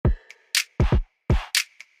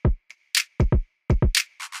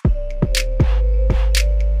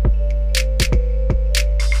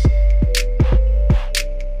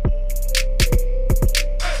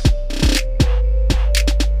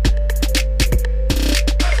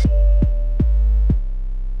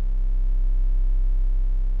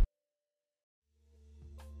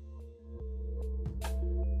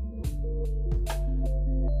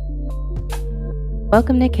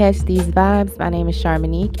Welcome to Catch These Vibes. My name is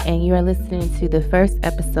Charmonique, and you are listening to the first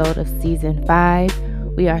episode of season 5.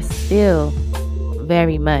 We are still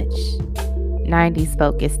very much 90s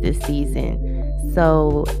focused this season.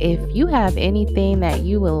 So, if you have anything that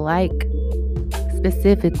you would like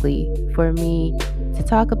specifically for me to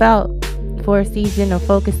talk about for a season or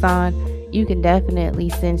focus on, you can definitely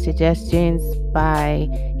send suggestions by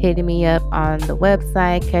hitting me up on the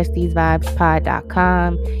website,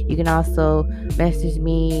 catchthesevibespod.com. You can also message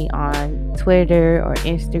me on Twitter or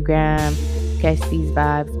Instagram, Catch These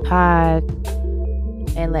Vibes Pod,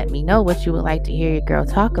 and let me know what you would like to hear your girl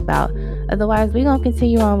talk about. Otherwise, we're going to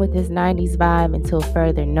continue on with this 90s vibe until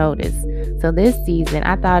further notice. So this season,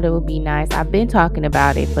 I thought it would be nice. I've been talking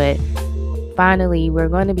about it, but finally, we're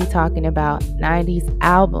going to be talking about 90s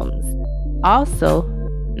albums. Also,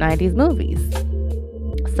 90s movies.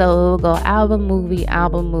 So we'll go album, movie,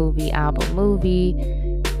 album, movie, album, movie.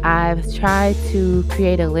 I've tried to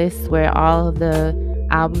create a list where all of the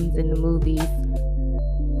albums in the movies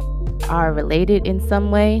are related in some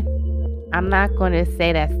way. I'm not going to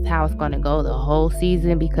say that's how it's going to go the whole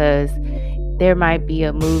season, because there might be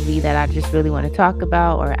a movie that I just really want to talk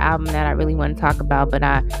about, or an album that I really want to talk about, but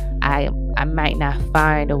I might not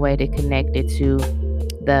find a way to connect it to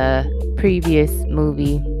the previous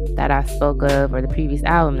movie that I spoke of, or the previous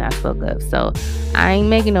album that I spoke of. So I ain't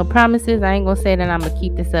making no promises. I ain't gonna say that I'm gonna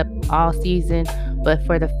keep this up all season, but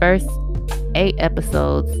for the first 8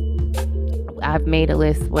 episodes, I've made a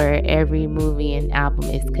list where every movie and album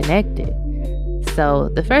is connected. So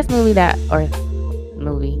the first movie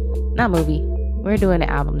we're doing the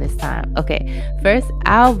album this time. Okay, first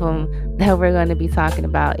album that we're going to be talking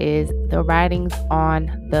about is The Writings on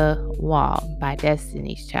the Wall by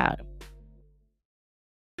Destiny's Child.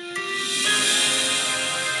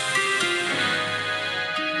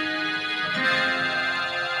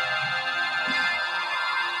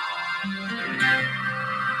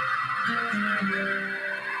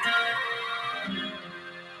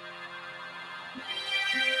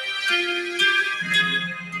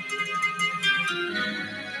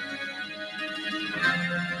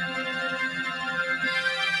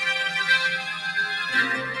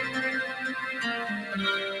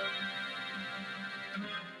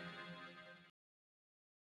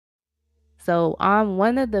 So, on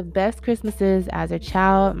one of the best Christmases as a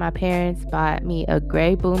child, my parents bought me a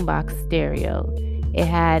gray boombox stereo. It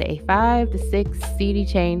had a 5 to 6 CD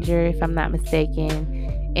changer, if I'm not mistaken,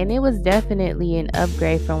 and it was definitely an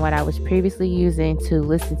upgrade from what I was previously using to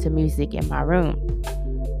listen to music in my room.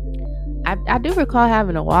 I do recall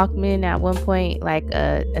having a Walkman at one point, like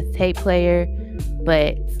a tape player,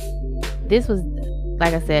 but this was,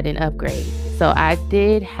 like I said, an upgrade. So I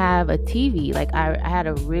did have a TV. Like I had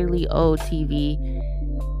a really old TV.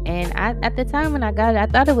 And at the time when I got it, I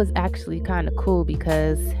thought it was actually kind of cool,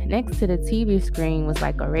 because next to the TV screen was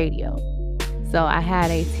like a radio. So I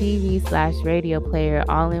had a TV/radio player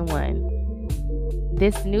all in one.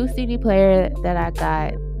 This new CD player that I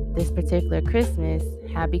got this particular Christmas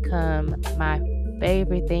had become my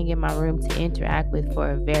favorite thing in my room to interact with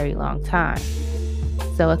for a very long time.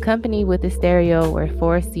 So accompanied with the stereo were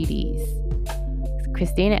 4 CDs.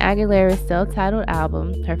 Christina Aguilera's self-titled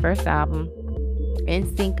album, her first album,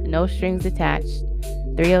 NSYNC No Strings Attached,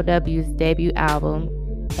 3LW's debut album,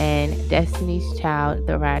 and Destiny's Child,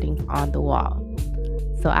 The Writings on the Wall.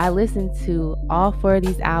 So I listened to all 4 of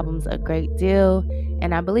these albums a great deal,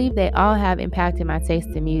 and I believe they all have impacted my taste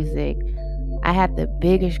in music. I had the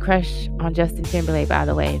biggest crush on Justin Timberlake, by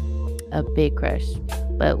the way, a big crush.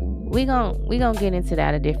 But we gon' get into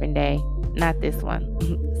that a different day, not this one.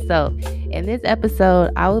 So, in this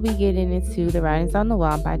episode, I will be getting into The Writings on the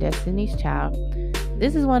Wall by Destiny's Child.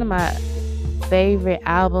 This is one of my favorite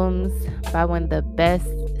albums by one of the best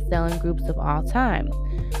selling groups of all time.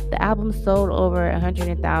 The album sold over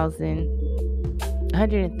 130,000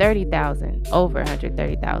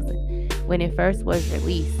 when it first was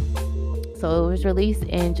released. So it was released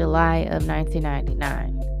in July of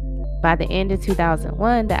 1999. By the end of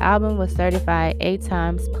 2001, the album was certified 8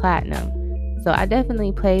 times platinum. So I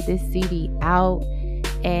definitely played this CD out,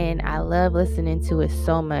 and I love listening to it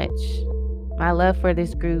so much. My love for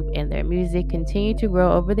this group and their music continued to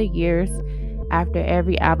grow over the years after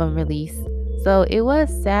every album release. So it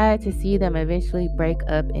was sad to see them eventually break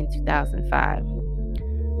up in 2005.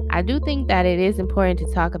 I do think that it is important to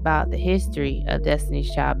talk about the history of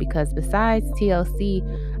Destiny's Child, because besides TLC,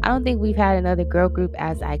 I don't think we've had another girl group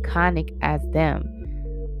as iconic as them.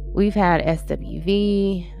 We've had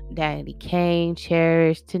SWV, Danity Kane,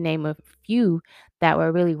 Cherish, to name a few that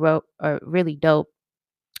were really dope.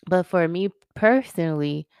 But for me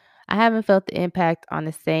personally, I haven't felt the impact on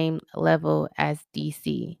the same level as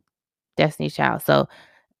DC, Destiny's Child. So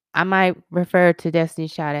I might refer to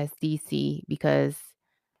Destiny's Child as DC because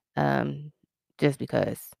um just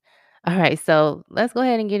because. All right, so let's go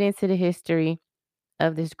ahead and get into the history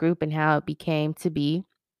of this group and how it became to be.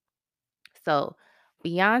 So,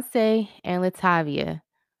 Beyonce and Latavia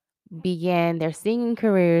began their singing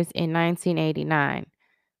careers in 1989.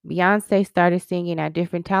 Beyonce started singing at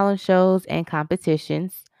different talent shows and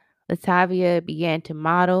competitions. Latavia began to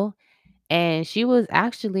model, and she was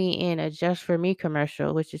actually in a Just For Me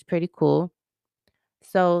commercial, which is pretty cool.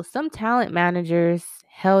 So, some talent managers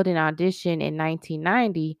held an audition in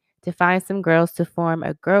 1990 to find some girls to form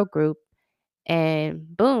a girl group.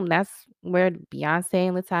 And boom, that's where Beyonce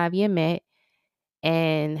and Latavia met.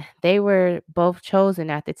 And they were both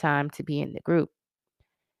chosen at the time to be in the group.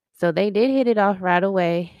 So they did hit it off right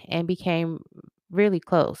away and became really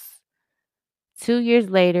close. 2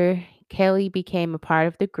 years later, Kelly became a part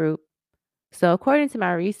of the group. So according to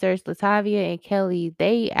my research, Latavia and Kelly,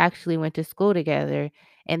 they actually went to school together.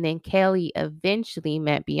 And then Kelly eventually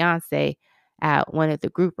met Beyonce at one of the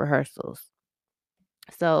group rehearsals.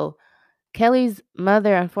 So Kelly's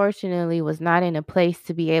mother, unfortunately, was not in a place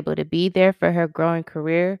to be able to be there for her growing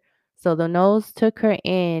career. So the Knowles took her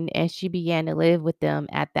in and she began to live with them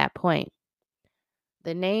at that point.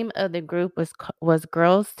 The name of the group was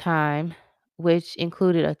Girls Time, which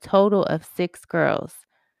included a total of 6 girls.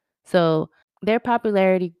 So their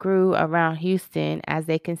popularity grew around Houston as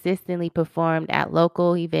they consistently performed at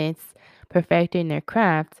local events, perfecting their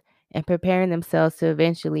craft and preparing themselves to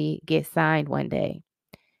eventually get signed one day.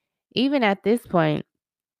 Even at this point,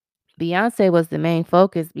 Beyonce was the main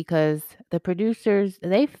focus because the producers,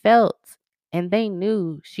 they felt and they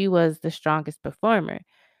knew she was the strongest performer.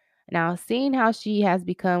 Now, seeing how she has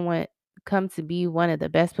come to be one of the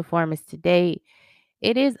best performers to date,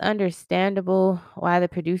 it is understandable why the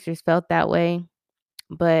producers felt that way.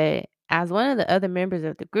 But as one of the other members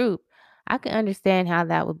of the group, I can understand how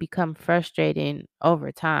that would become frustrating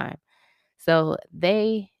over time. So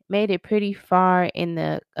they made it pretty far in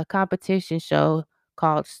a competition show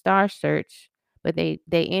called Star Search, but they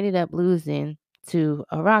ended up losing to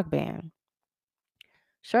a rock band.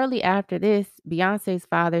 Shortly after this, Beyonce's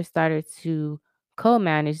father started to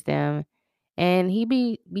co-manage them, and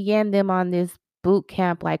began them on this boot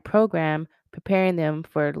camp like program, preparing them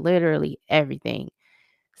for literally everything.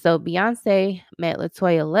 So Beyonce met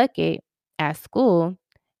Latoya Luckett at school,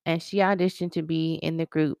 and she auditioned to be in the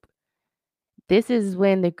group. This is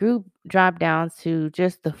when the group dropped down to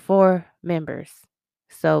just the 4 members.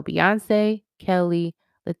 So Beyonce, Kelly,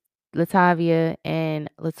 Latavia, and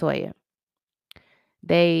Latoya.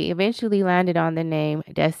 They eventually landed on the name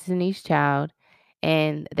Destiny's Child,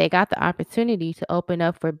 and they got the opportunity to open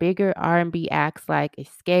up for bigger R&B acts like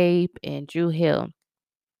Escape and Drew Hill.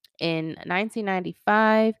 In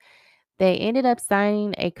 1995, they ended up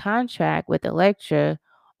signing a contract with Elektra,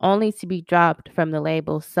 only to be dropped from the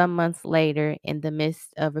label some months later in the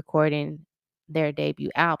midst of recording their debut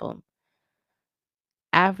album.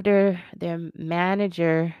 After their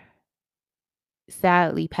manager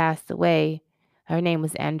sadly passed away, her name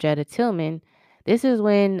was Andretta Tillman. This is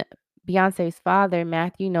when Beyonce's father,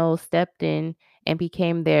 Matthew Knowles, stepped in and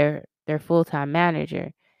became their full-time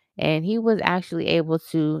manager. And he was actually able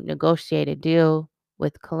to negotiate a deal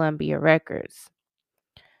with Columbia Records.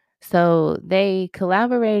 So they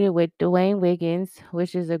collaborated with Dwayne Wiggins,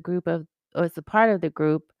 which is a group of, or it's a part of the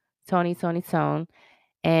group, Tony Tone,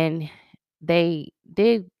 and they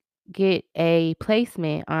did get a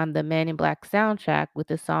placement on the Men in Black soundtrack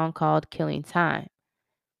with a song called Killing Time.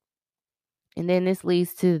 And then this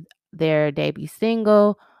leads to their debut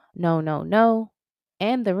single, No, No, No,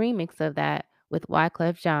 and the remix of that with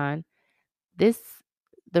Wyclef Jean. This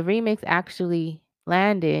the remix actually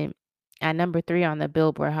landed at number 3 on the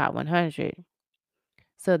Billboard Hot 100.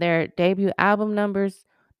 So their debut album numbers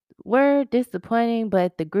were disappointing,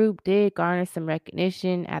 but the group did garner some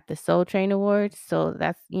recognition at the Soul Train Awards. So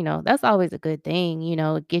that's always a good thing.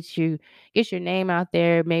 It gets your name out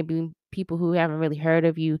there. Maybe people who haven't really heard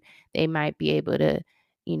of you, they might be able to,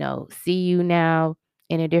 see you now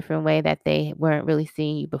in a different way that they weren't really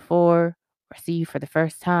seeing you before, or see you for the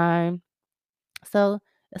first time. So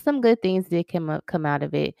some good things did come out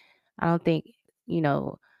of it. I don't think, you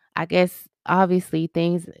know, I guess obviously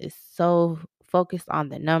things is so focused on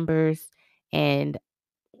the numbers, and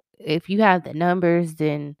if you have the numbers,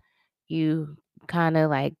 then you kind of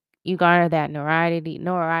like you garner that notoriety,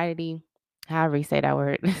 however you say that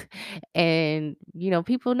word. And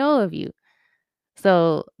people know of you.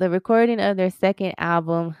 So the recording of their second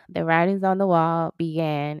album, The Writings on the Wall,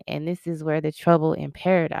 began, and this is where the Trouble in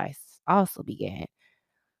Paradise also began.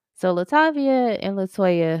 So Latavia and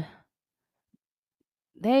Latoya,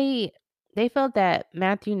 they they felt that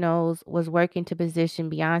Matthew Knowles was working to position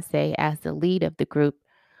Beyonce as the lead of the group,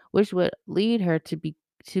 which would lead her to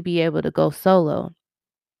be able to go solo.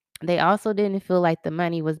 They also didn't feel like the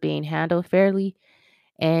money was being handled fairly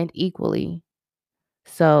and equally.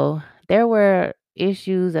 So there were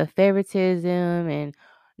issues of favoritism and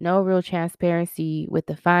no real transparency with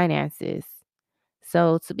the finances.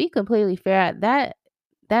 So to be completely fair, that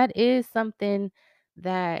is something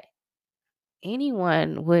that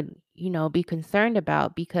anyone would, be concerned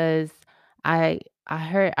about because I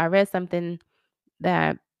read something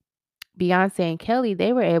that Beyonce and Kelly,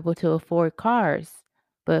 they were able to afford cars,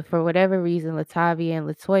 but for whatever reason Latavia and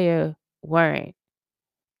Latoya weren't.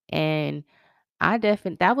 And I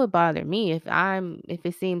definitely that would bother me if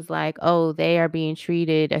it seems like, oh, they are being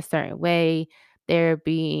treated a certain way, they're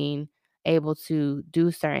being able to do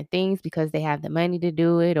certain things because they have the money to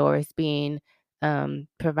do it, or it's being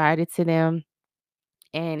provided to them.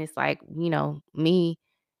 And it's like, me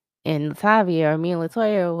and Latavia or me and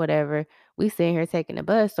Latoya or whatever, we sitting here taking the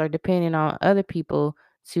bus or depending on other people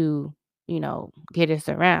to, get us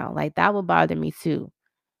around. Like that would bother me too.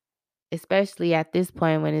 Especially at this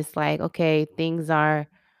point when it's like, okay, things are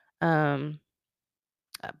um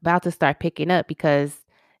about to start picking up because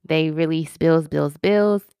they released Bills, Bills,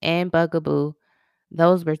 Bills and Bugaboo.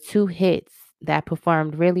 Those were two hits that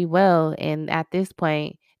performed really well. And at this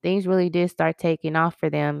point, things really did start taking off for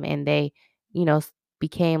them and they,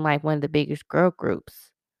 became like one of the biggest girl groups.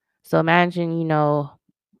 So imagine,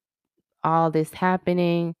 all this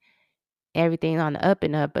happening, everything on the up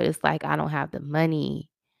and up, but it's like I don't have the money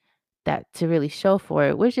that to really show for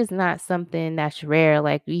it, which is not something that's rare.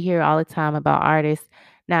 Like we hear all the time about artists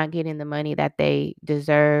not getting the money that they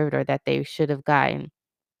deserved or that they should have gotten.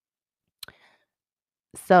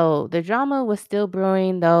 So the drama was still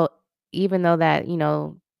brewing though, even though that,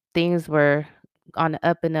 things were on the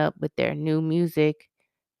up and up with their new music.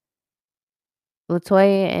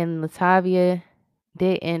 Latoya and Latavia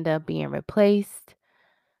did end up being replaced.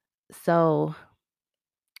 So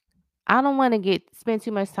I don't want to get spend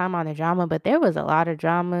too much time on the drama, but there was a lot of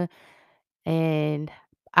drama. And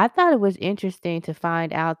I thought it was interesting to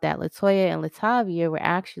find out that Latoya and Latavia were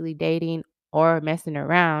actually dating or messing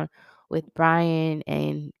around with Brian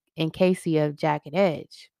and Casey of Jagged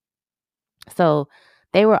Edge. So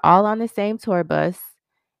they were all on the same tour bus.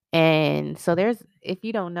 And so if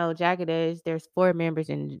you don't know Jagged Edge, there's four members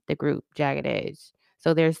in the group Jagged Edge.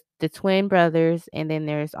 So there's the twin brothers, and then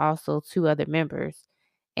there's also two other members.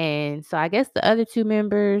 And so I guess the other two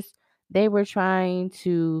members, they were trying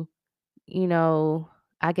to, you know,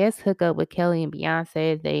 I guess hook up with Kelly and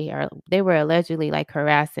Beyonce. They were allegedly like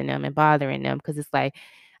harassing them and bothering them because it's like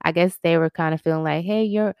I guess they were kind of feeling like, hey,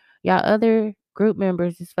 y'all other group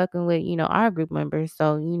members is fucking with, our group members.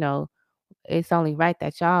 So, it's only right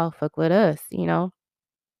that y'all fuck with us.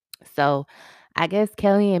 So I guess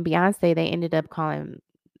Kelly and Beyonce, they ended up calling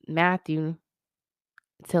Matthew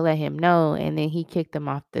to let him know, and then he kicked them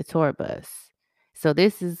off the tour bus. So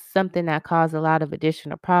this is something that caused a lot of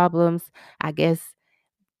additional problems. I guess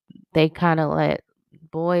they kind of let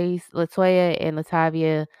Latoya and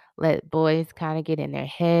Latavia let boys kind of get in their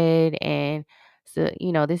head. And so,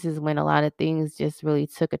 this is when a lot of things just really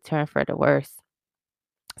took a turn for the worse.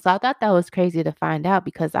 So I thought that was crazy to find out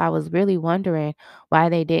because I was really wondering why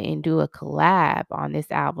they didn't do a collab on this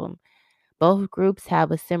album. Both groups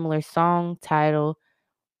have a similar song title.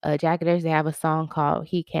 Jagged Edge, they have a song called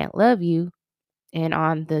He Can't Love You. And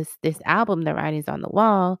on this album, The Writings on the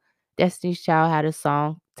Wall, Destiny's Child had a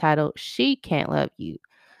song titled She Can't Love You.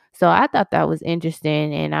 So I thought that was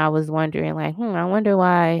interesting. And I was wondering, like, I wonder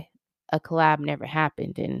why a collab never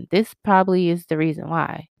happened. And this probably is the reason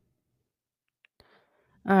why.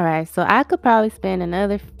 All right, so I could probably spend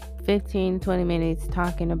another 15, 20 minutes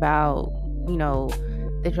talking about, you know,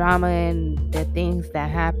 the drama and the things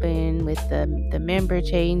that happen with the member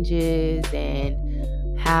changes and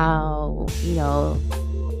how,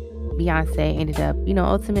 Beyonce ended up,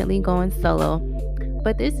 ultimately going solo.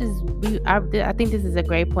 But I think this is a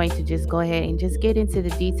great point to just go ahead and just get into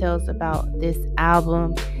the details about this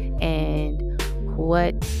album and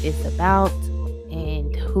what it's about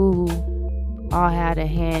and who all had a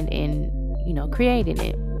hand in, creating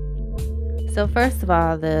it. So first of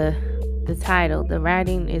all, the title, The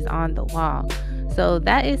Writing is on the Wall. So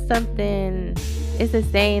that is something, it's a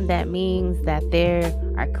saying that means that there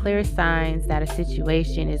are clear signs that a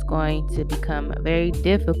situation is going to become very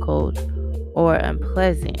difficult or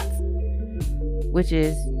unpleasant, which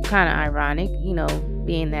is kind of ironic,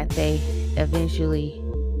 being that they eventually,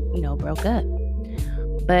 broke up.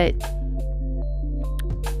 But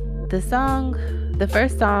the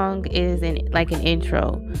first song is like an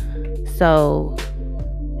intro. So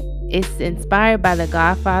it's inspired by the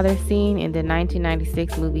Godfather scene in the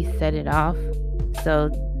 1996 movie Set It Off. So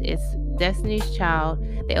it's Destiny's Child.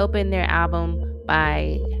 They open their album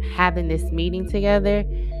by having this meeting together,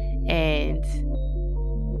 and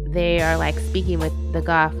they are like speaking with the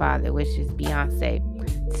Godfather, which is Beyonce.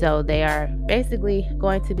 So they are basically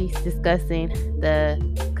going to be discussing the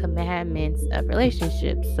commandments of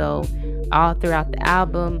relationships. So all throughout the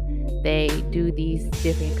album, they do these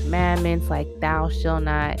different commandments like thou shall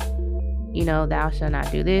not, thou shall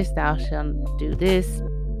not do this, thou shalt do this.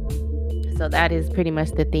 So that is pretty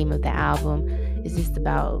much the theme of the album. It's just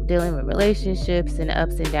about dealing with relationships and the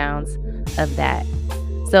ups and downs of that.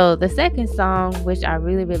 So the second song, which I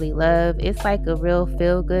really, really love, it's like a real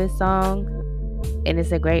feel-good song, and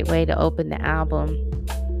it's a great way to open the album.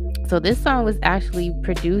 So this song was actually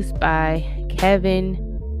produced by Kevin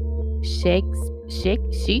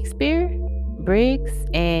Shakespeare Briggs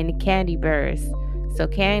and Candy Burrs. So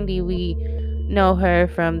Candy, we know her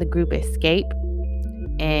from the group Escape,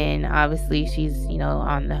 and obviously she's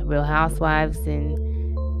on the Real Housewives, and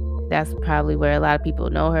that's probably where a lot of people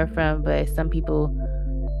know her from. But some people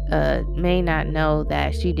may not know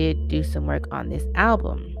that she did do some work on this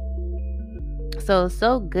album.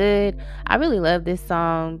 So good. I really love this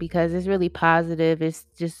song because it's really positive. It's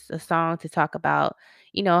just a song to talk about,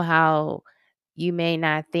 how you may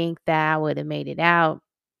not think that I would have made it out,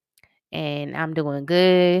 and I'm doing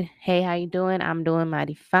good. Hey, how you doing? I'm doing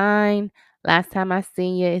mighty fine. Last time I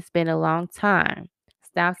seen you, it's been a long time.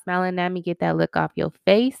 Stop smiling at me. Get that look off your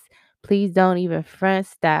face. Please don't even front.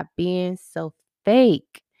 Stop being so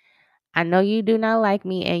fake. I know you do not like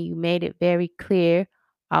me, and you made it very clear.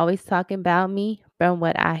 Always talking about me from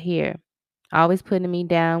what I hear. Always putting me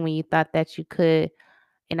down when you thought that you could.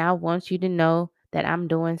 And I want you to know that I'm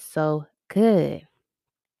doing so good.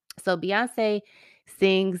 So Beyonce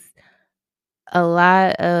sings a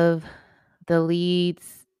lot of the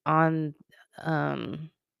leads on um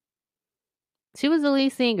she was the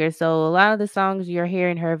lead singer. So a lot of the songs you're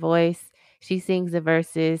hearing her voice, she sings the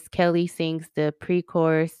verses, Kelly sings the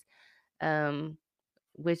pre-chorus. Um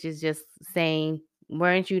which is just saying,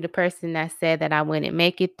 weren't you the person that said that I wouldn't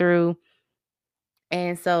make it through?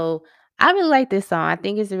 And so I really like this song. I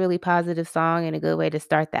think it's a really positive song and a good way to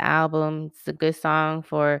start the album. It's a good song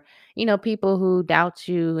for, people who doubt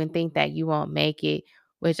you and think that you won't make it,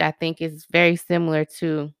 which I think is very similar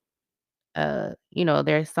to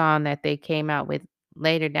their song that they came out with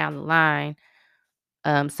later down the line,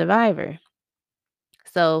 Survivor.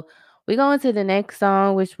 So we go into the next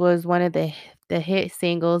song, which was one of the hit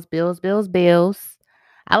singles, Bills, Bills, Bills.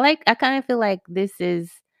 I kind of feel like this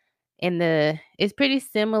is it's pretty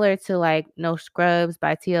similar to like No Scrubs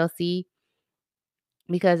by TLC,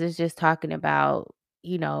 because it's just talking about,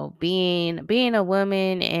 being a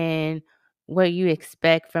woman and what you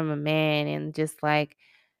expect from a man, and just like,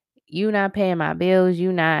 you not paying my bills, you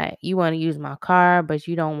want to use my car, but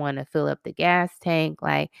you don't want to fill up the gas tank.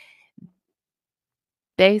 Like,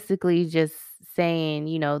 basically just saying,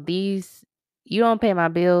 these you don't pay my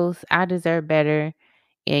bills, I deserve better,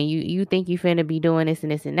 and you think you finna be doing this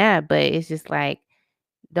and this and that, but it's just like,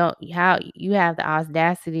 don't how you have the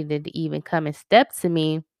audacity to even come and step to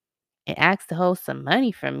me and ask to hold some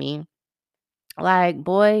money from me. Like,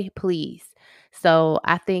 boy, please. So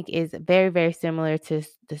I think it's very, very similar to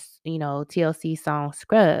this, TLC song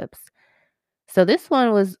Scrubs. So this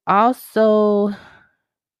one was also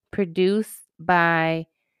produced by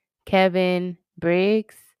Kevin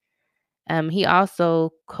Briggs. He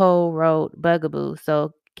also co-wrote Bugaboo.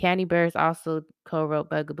 So Candy Burrs also co-wrote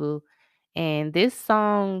Bugaboo. And this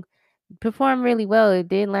song performed really well. It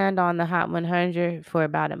did land on the Hot 100 for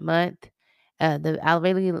about a month. I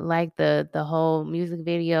really like the whole music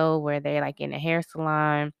video where they're like in a hair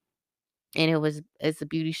salon, and it's a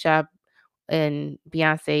beauty shop, and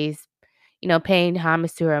Beyonce's paying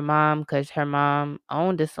homage to her mom because her mom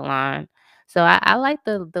owned the salon. So I like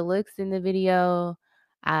the looks in the video.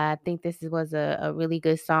 I think was a really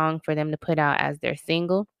good song for them to put out as their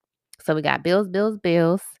single. So we got Bills, Bills,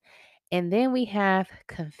 Bills. And then we have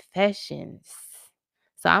Confessions.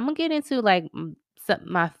 So I'm gonna get into like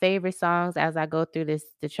my favorite songs as I go through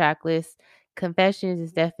the track list. Confessions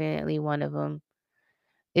is definitely one of them.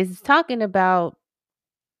 It's talking about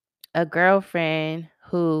a girlfriend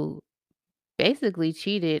who basically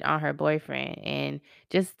cheated on her boyfriend, and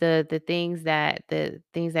just the things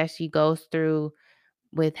that she goes through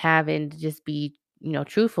with having to just be,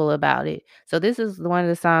 truthful about it. So this is one of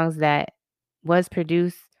the songs that was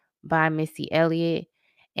produced by Missy Elliott,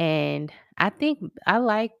 and I think I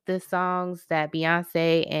like the songs that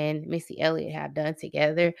Beyonce and Missy Elliott have done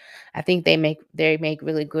together. I think they make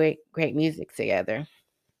really great music together.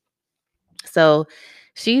 So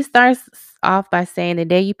she starts off by saying, "The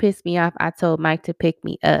day you pissed me off, I told Mike to pick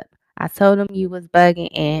me up. I told him you was bugging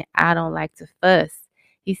and I don't like to fuss.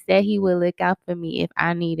 He said he would look out for me if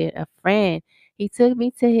I needed a friend. He took me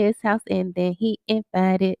to his house and then he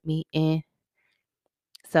invited me in."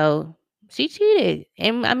 So she cheated.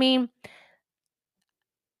 And I mean,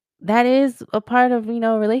 that is a part of,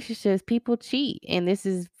 relationships. People cheat. And this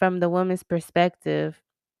is from the woman's perspective.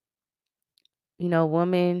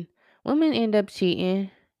 Women end up cheating.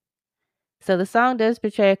 So the song does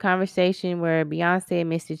portray a conversation where Beyonce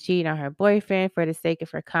admits to cheat on her boyfriend for the sake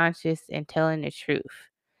of her conscience and telling the truth.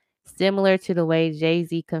 Similar to the way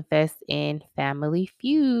Jay-Z confessed in Family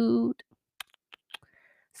Feud.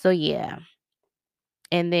 So yeah.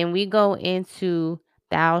 And then we go into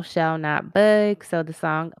Thou Shall Not Bug. So the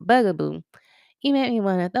song Bugaboo. You make me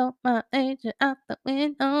wanna throw my angel out the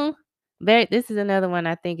window. This is another one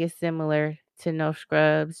I think is similar to No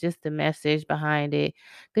Scrubs, just the message behind it.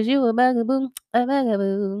 Cause you a bugaboo, a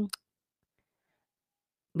bugaboo.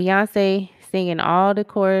 Beyonce singing all the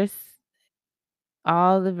chorus,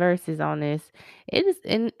 all the verses on this. It is,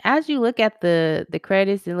 and as you look at the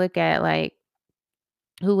credits and look at like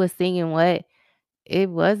who was singing what,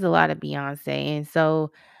 it was a lot of Beyonce. And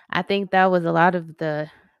so I think that was a lot of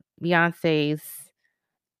the Beyonce's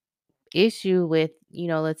issue with,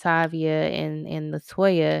 Latavia and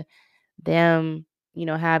Latoya, them,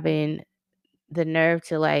 having the nerve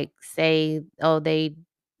to like say, oh, they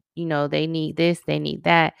need this, they need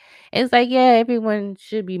that. It's like, yeah, everyone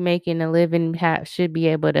should be making a living, should be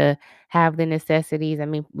able to have the necessities. I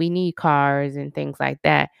mean, we need cars and things like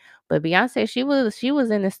that. But Beyonce, she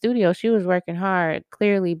was in the studio, she was working hard,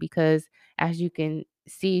 clearly, because as you can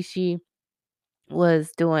see, she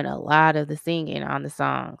was doing a lot of the singing on the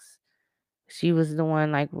songs. She was the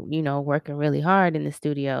one like, working really hard in the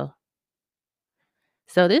studio.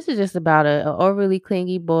 So this is just about a overly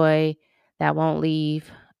clingy boy that won't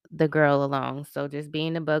leave the girl alone. So just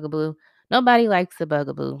being a bugaboo. Nobody likes a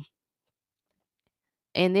bugaboo.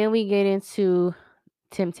 And then we get into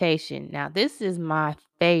Temptation. Now this is my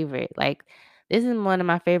favorite. Like, this is one of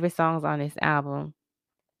my favorite songs on this album.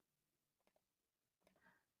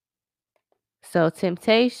 So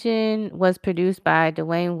Temptation was produced by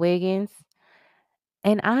Dwayne Wiggins.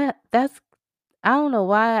 And I don't know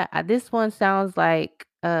why this one sounds like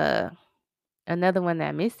another one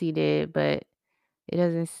that Missy did, but it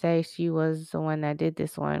doesn't say she was the one that did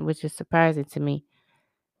this one, which is surprising to me.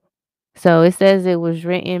 So it says it was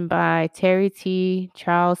written by Terry T,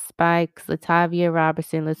 Charles Spikes, Latavia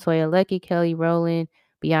Robertson, Latoya Lucky, Kelly Rowland,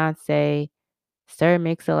 Beyonce, Sir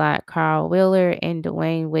Mix-a-Lot, Carl Wheeler, and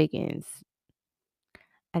Dwayne Wiggins.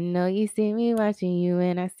 I know you see me watching you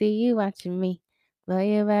and I see you watching me. But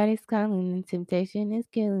your body's calling and temptation is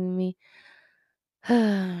killing me.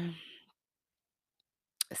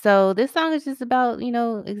 So this song is just about,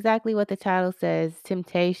 exactly what the title says,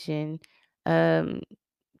 temptation. Um,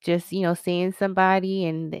 just, seeing somebody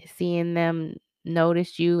and seeing them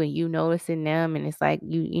notice you and you noticing them, and it's like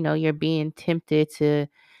you're being tempted to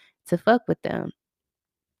fuck with them.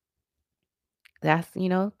 That's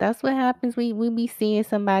what happens. We be seeing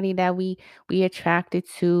somebody that we attracted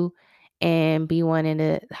to and be wanting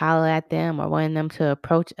to holler at them or wanting them to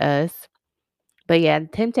approach us. But yeah,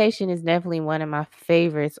 Temptation is definitely one of my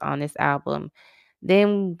favorites on this album.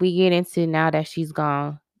 Then we get into Now That She's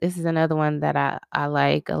Gone. This is another one that I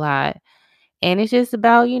like a lot. And it's just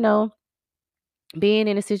about, being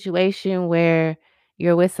in a situation where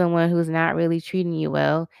you're with someone who's not really treating you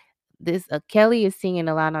well. This Kelly is singing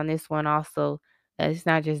a lot on this one also. It's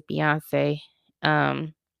not just Beyonce.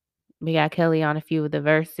 Um, we got Kelly on a few of the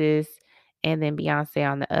verses and then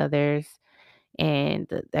Beyonce on the others.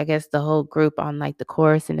 And I guess the whole group on like the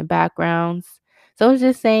chorus and the backgrounds. So it's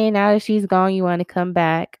just saying, now that she's gone, you want to come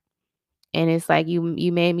back. And it's like you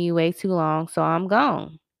made me wait too long, so I'm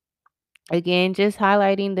gone. Again, just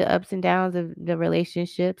highlighting the ups and downs of the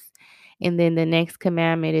relationships. And then the next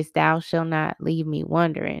commandment is thou shall not leave me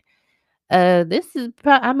wondering. This is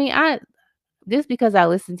I mean, I just because I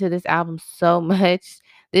listened to this album so much,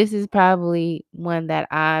 this is probably one that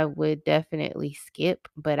I would definitely skip,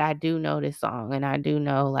 but I do know this song and I do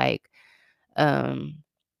know like um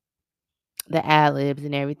the ad libs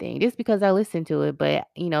and everything just because I listened to it. But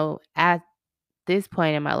at this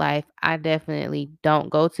point in my life, I definitely don't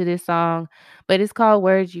go to this song. But it's called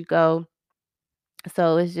Where'd You Go?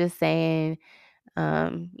 So it's just saying,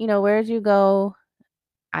 where'd you go?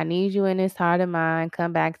 I need you in this heart of mine.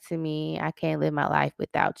 Come back to me. I can't live my life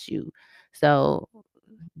without you. So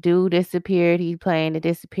dude disappeared. He playing the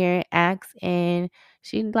disappearing acts, and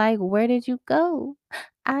she's like, "Where did you go?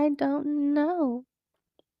 I don't know."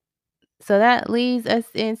 So that leads us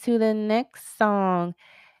into the next song.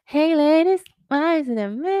 Hey ladies, why is it a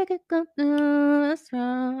make it come through? What's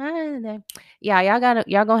wrong? Why is that? Yeah,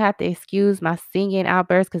 y'all gonna have to excuse my singing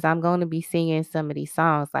outburst because I'm gonna be singing some of these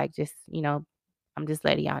songs. Like just, I'm just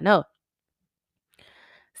letting y'all know.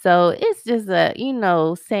 So it's just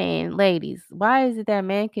saying, ladies, why is it that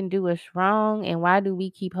men can do us wrong and why do we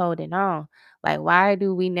keep holding on? Like, why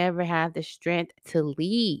do we never have the strength to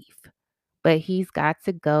leave? But he's got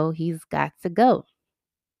to go. He's got to go.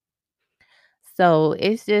 So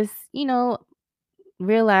it's just,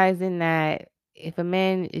 realizing that if a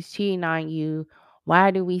man is cheating on you, why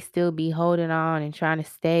do we still be holding on and trying to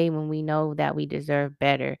stay when we know that we deserve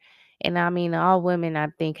better? And I mean, all women I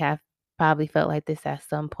think have probably felt like this at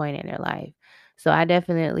some point in their life. So that's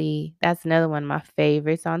another one of my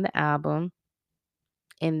favorites on the album.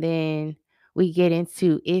 And then we get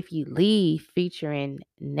into If You Leave featuring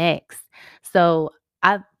Next. So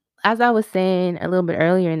I as I was saying a little bit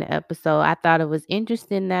earlier in the episode, I thought it was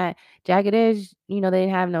interesting that Jagged Edge, they didn't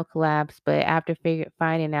have no collabs, but after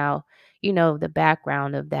finding out, the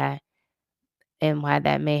background of that and why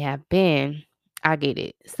that may have been, I get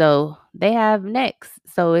it. So they have Next.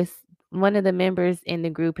 So it's one of the members in the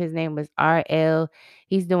group. His name was RL.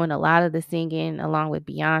 He's doing a lot of the singing along with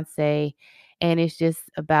Beyonce. And it's just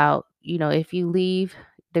about, if you leave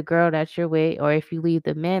the girl that you're with or if you leave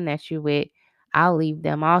the man that you're with, I'll leave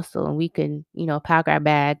them also. And we can, pack our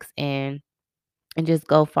bags and just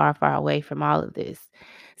go far, far away from all of this.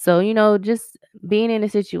 So, just being in a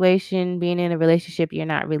situation, being in a relationship, you're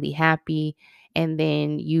not really happy. And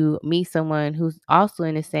then you meet someone who's also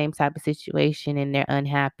in the same type of situation and they're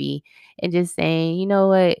unhappy. And just saying, you know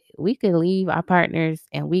what, we could leave our partners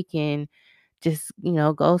and we can just,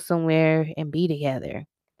 go somewhere and be together.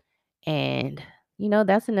 And,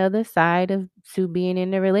 that's another side of to being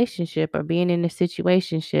in a relationship or being in a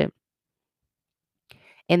situationship.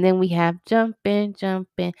 And then we have jumping,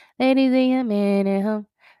 jumping, ladies and gentlemen at home.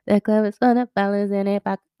 The club is full of fellas in it,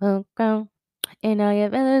 pocket full grown. And all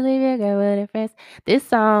your fellas leave your girl with her friends. This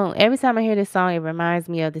song, every time I hear this song, it reminds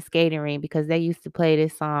me of the skating ring because they used to play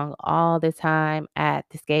this song all the time at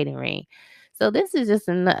the skating ring. So this is just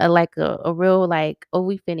like a real like, oh,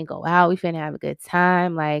 we finna go out, we finna have a good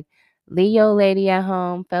time. Like, leave your lady at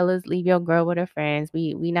home, fellas. Leave your girl with her friends.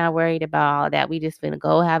 We not worried about all that. We just finna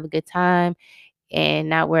go have a good time and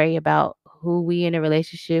not worry about who we in a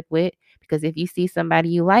relationship with. Because if you see somebody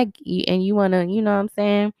you like and you wanna, what I'm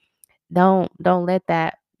saying, don't let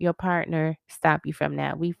that your partner stop you from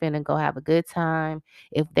that. We finna go have a good time.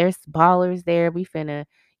 If there's ballers there, we finna,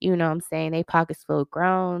 what I'm saying, they pockets full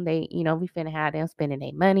grown. We finna have them spending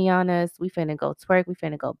their money on us. We finna go twerk, we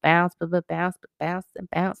finna go bounce, but bounce, but bounce and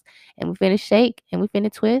bounce. And we finna shake and we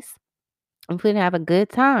finna twist. And we finna have a good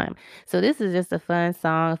time. So this is just a fun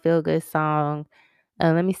song, feel good song.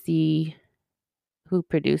 Let me see who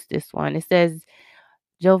produced this one. It says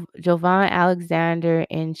Jovan Alexander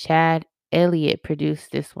and Chad Elliott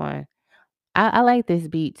produced this one. I like this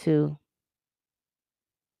beat too.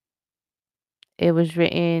 It was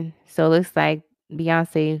written, so it looks like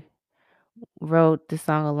Beyonce wrote the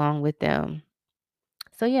song along with them.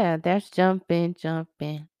 So yeah, that's jumping,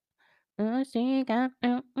 jumping. She got,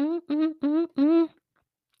 And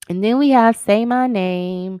then we have Say My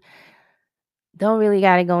Name. Don't really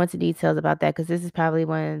got to go into details about that because this is probably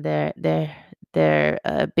one of their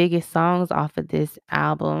biggest songs off of this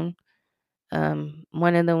album.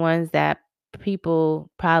 One of the ones that people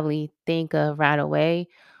probably think of right away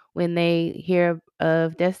when they hear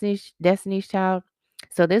of Destiny's Child.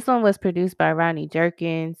 So this one was produced by Rodney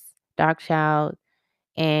Jerkins, Darkchild,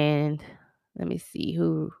 and let me see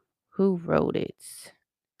who wrote it.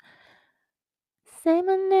 Say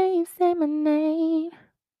my name, say my name.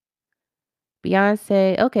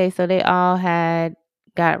 Beyonce. Okay, so they all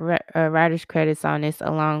got writers credits on this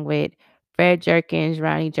along with Fred Jerkins,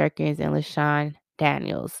 Rodney Jerkins, and LaShawn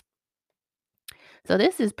Daniels. So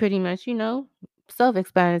this is pretty much,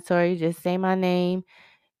 self-explanatory. Just say my name.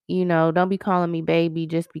 Don't be calling me baby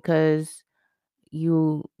just because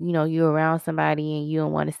you're around somebody and you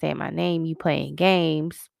don't want to say my name. You playing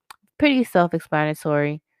games. Pretty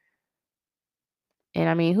self-explanatory. And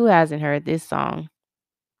I mean, who hasn't heard this song?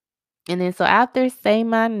 And then so after Say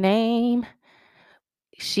My Name,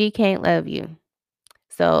 She Can't Love You.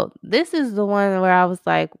 So this is the one where I was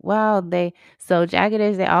like, wow, Jagged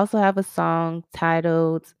Edge, they also have a song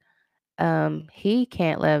titled He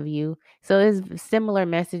Can't Love You. So it's similar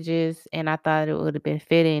messages, and I thought it would have been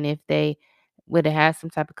fitting if they would have had some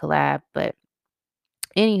type of collab. But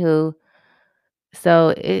anywho,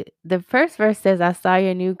 so the first verse says, "I saw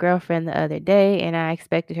your new girlfriend the other day, and I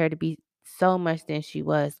expected her to be so much than she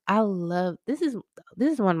was." I love this is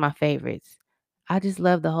one of my favorites. I just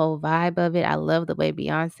love the whole vibe of it. I love the way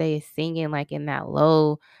Beyonce is singing, like in that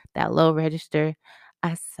low register.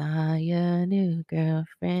 I saw your new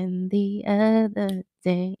girlfriend the other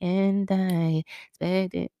day, and I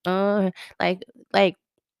expected more. Like, like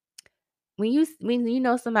when you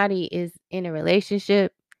know somebody is in a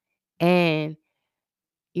relationship and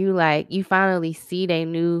you finally see they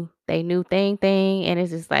new thing, and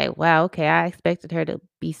it's just like, wow, okay, I expected her to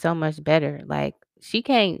be so much better. Like, she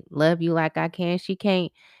can't love you like I can. She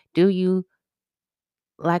can't do you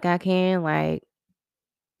like I can. Like,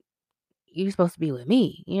 you supposed to be with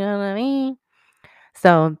me. You know what I mean?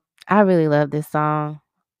 So I really love this song.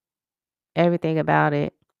 Everything about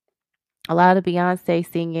it. A lot of Beyonce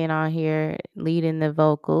singing on here, leading the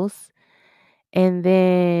vocals. And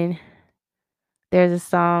then there's a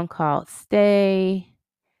song called Stay.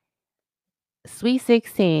 Sweet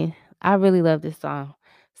 16. I really love this song.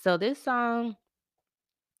 So this song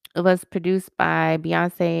was produced by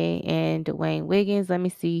Beyonce and Dwayne Wiggins. Let me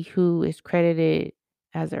see who is credited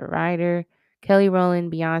as a writer. Kelly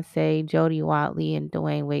Rowland, Beyonce, Jody Watley, and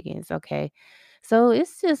Dwayne Wiggins. Okay. So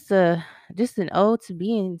it's just an ode to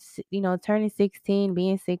being, turning 16,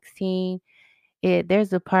 being 16.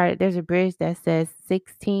 There's a bridge that says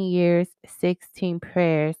 16 years, 16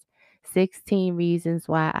 prayers, 16 reasons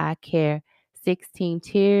why I care, 16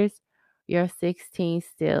 tears, you're 16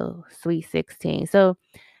 still, sweet 16. So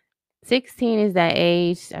 16 is that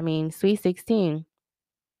age. I mean, sweet 16.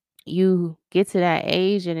 You get to that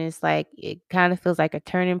age and it's like it kind of feels like a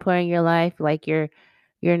turning point in your life. Like you're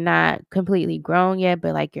not completely grown yet,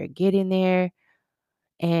 but like you're getting there.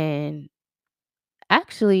 And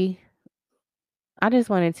actually, I just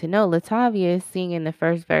wanted to know, Latavia is singing the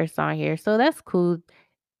first verse on here, so that's cool.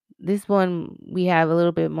 This one, we have a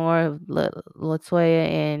little bit more of Latoya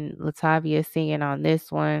and Latavia singing on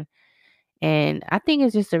this one, and I think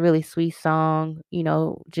it's just a really sweet song.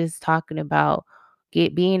 Just talking about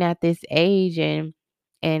get being at this age and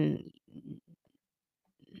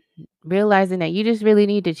realizing that you just really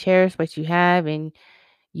need to cherish what you have, and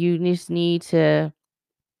you just need to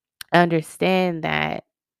understand that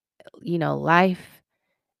life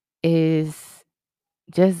is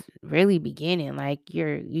just really beginning. Like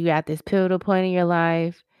you at this pivotal point in your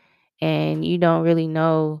life and you don't really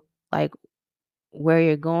know like where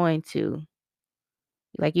you're going to.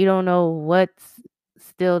 Like you don't know what's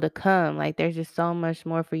still to come. Like there's just so much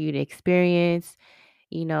more for you to experience,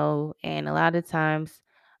 and a lot of times,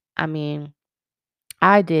 I mean,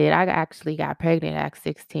 I actually got pregnant at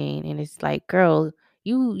 16 and it's like, girl,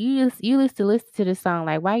 you used to listen to the song.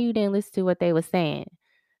 Like why you didn't listen to what they were saying?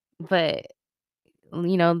 But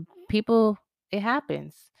people, it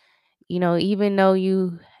happens. Even though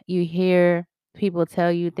you hear people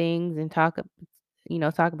tell you things and talk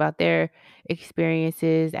about their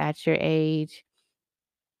experiences at your age,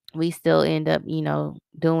 we still end up,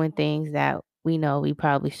 doing things that we know we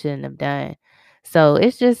probably shouldn't have done. So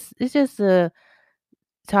it's just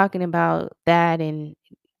talking about that and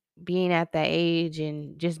being at that age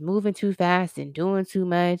and just moving too fast and doing too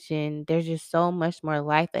much, and there's just so much more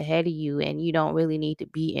life ahead of you and you don't really need to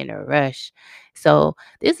be in a rush. So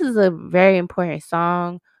this is a very important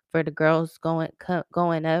song for the girls going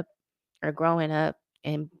up or growing up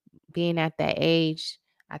and being at that age.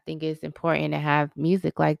 I think it's important to have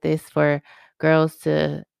music like this for girls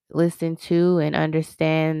to listen to and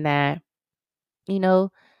understand that you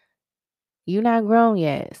know you're not grown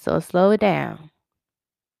yet, so slow it down.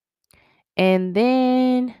 And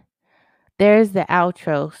then there's the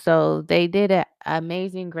outro. So they did a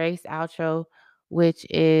Amazing Grace outro, which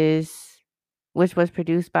is which was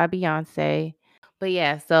produced by Beyonce. But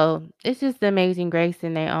yeah, so it's just the Amazing Grace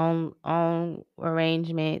in their own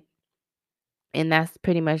arrangement, and that's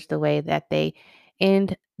pretty much the way that they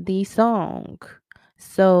end the song.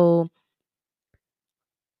 So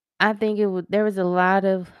I think there was a lot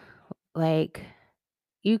of like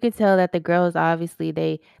you could tell that the girls obviously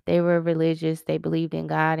they were religious, they believed in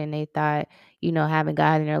God, and they thought, having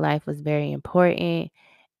God in their life was very important,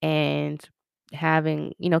 and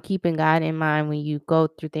having, keeping God in mind when you go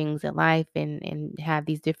through things in life and have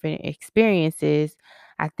these different experiences.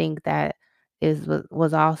 I think that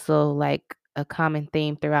was also like a common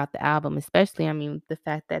theme throughout the album, especially, I mean, the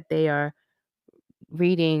fact that they are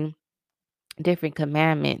reading different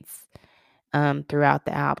commandments throughout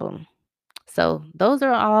the album. So those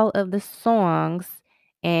are all of the songs.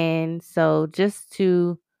 And so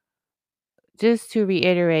just to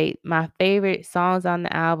reiterate, my favorite songs on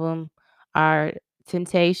the album are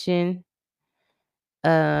Temptation,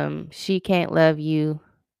 She Can't Love You,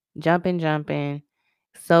 Jumpin' Jumpin',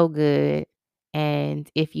 So Good, and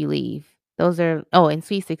If You Leave. Those are and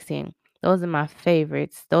Sweet 16. Those are my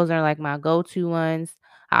favorites. Those are like my go-to ones.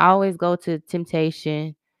 I always go to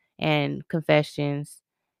Temptation and Confessions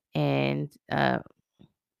and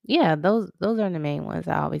yeah, those are the main ones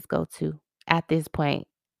I always go to at this point.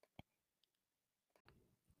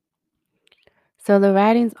 So The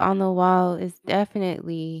Writings on the Wall is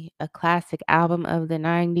definitely a classic album of the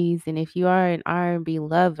 90s, and if you are an R&B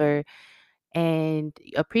lover and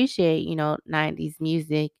appreciate, 90s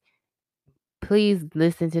music, please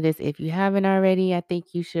listen to this if you haven't already. I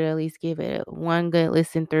think you should at least give it one good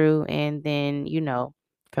listen through and then,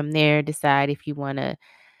 from there decide if you want to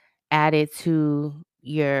add it to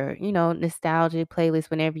your, nostalgia playlist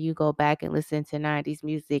whenever you go back and listen to 90s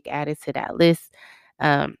music, add it to that list.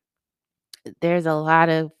 Um, there's a lot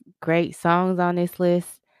of great songs on this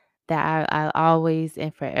list that I always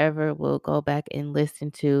and forever will go back and listen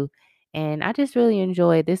to. And I just really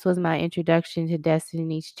enjoyed. This was my introduction to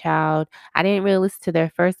Destiny's Child. I didn't really listen to their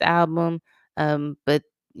first album, but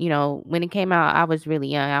when it came out, I was really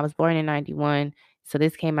young. I was born in '91, so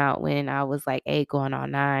this came out when I was like 8, going on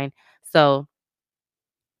 9. So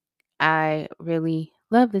I really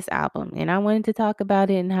love this album and I wanted to talk about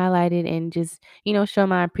it and highlight it and just, show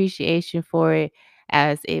my appreciation for it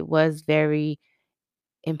as it was very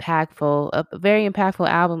impactful, a very impactful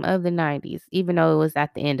album of the 90s, even though it was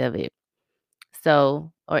at the end of it.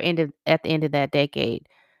 So, or at the end of that decade.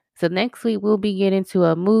 So next week we'll be getting to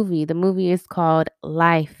a movie. The movie is called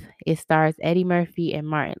Life. It stars Eddie Murphy and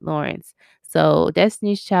Martin Lawrence. So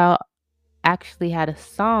Destiny's Child actually had a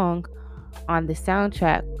song on the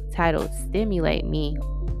soundtrack titled Stimulate Me,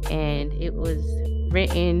 and it was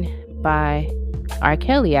written by R.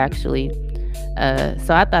 Kelly, actually.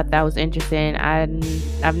 So I thought that was interesting.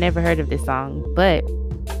 I've never heard of this song, but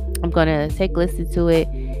I'm going to take a listen to it,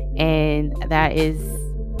 and that is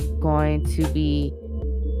going to be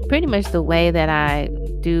pretty much the way that I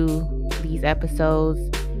do these episodes.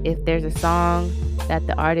 If there's a song that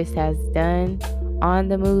the artist has done on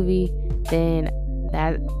the movie, then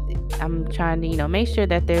that I'm trying to, make sure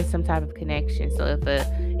that there's some type of connection. So if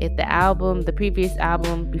the album, the previous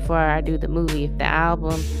album before I do the movie, if the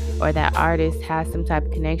album or that artist has some type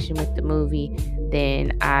of connection with the movie,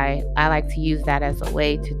 then I like to use that as a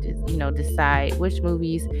way to decide which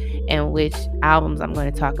movies and which albums I'm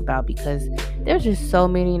going to talk about, because there's just so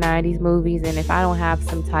many 90s movies, and if I don't have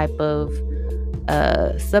some type of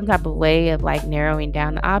way of like narrowing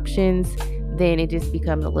down the options, then it just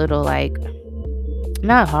becomes a little like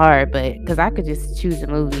not hard, but because I could just choose a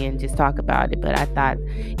movie and just talk about it. But I thought,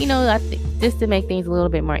 just to make things a little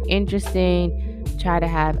bit more interesting, try to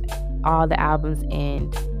have all the albums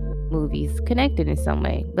and movies connected in some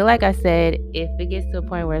way. But like I said, if it gets to a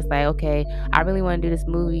point where it's like, okay, I really want to do this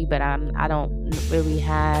movie, but I don't really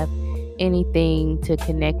have anything to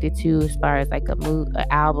connect it to as far as like an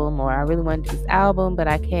album, or I really want to do this album, but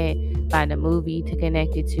I can't find a movie to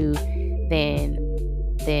connect it to, then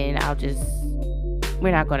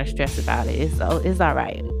we're not going to stress about it. It's all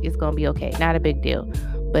right. It's going to be okay. Not a big deal.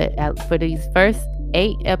 But for these first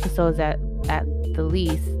 8 episodes at the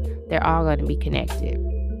least, they're all going to be connected.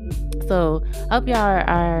 So I hope y'all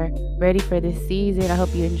are ready for this season. I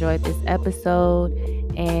hope you enjoyed this episode.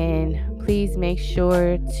 And please make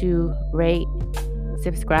sure to rate,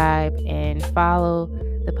 subscribe, and follow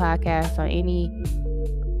the podcast on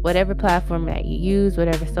whatever platform that you use,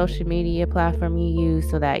 whatever social media platform you use,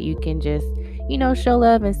 so that you can just show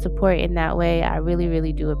love and support in that way. I really,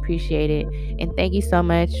 really do appreciate it. And thank you so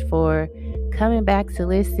much for coming back to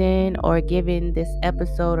listen or giving this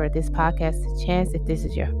episode or this podcast a chance. If this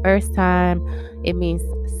is your first time, it means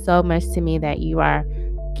so much to me that you are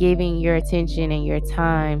giving your attention and your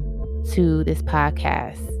time to this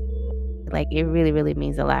podcast. Like, it really, really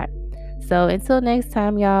means a lot. So until next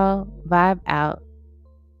time, y'all, vibe out.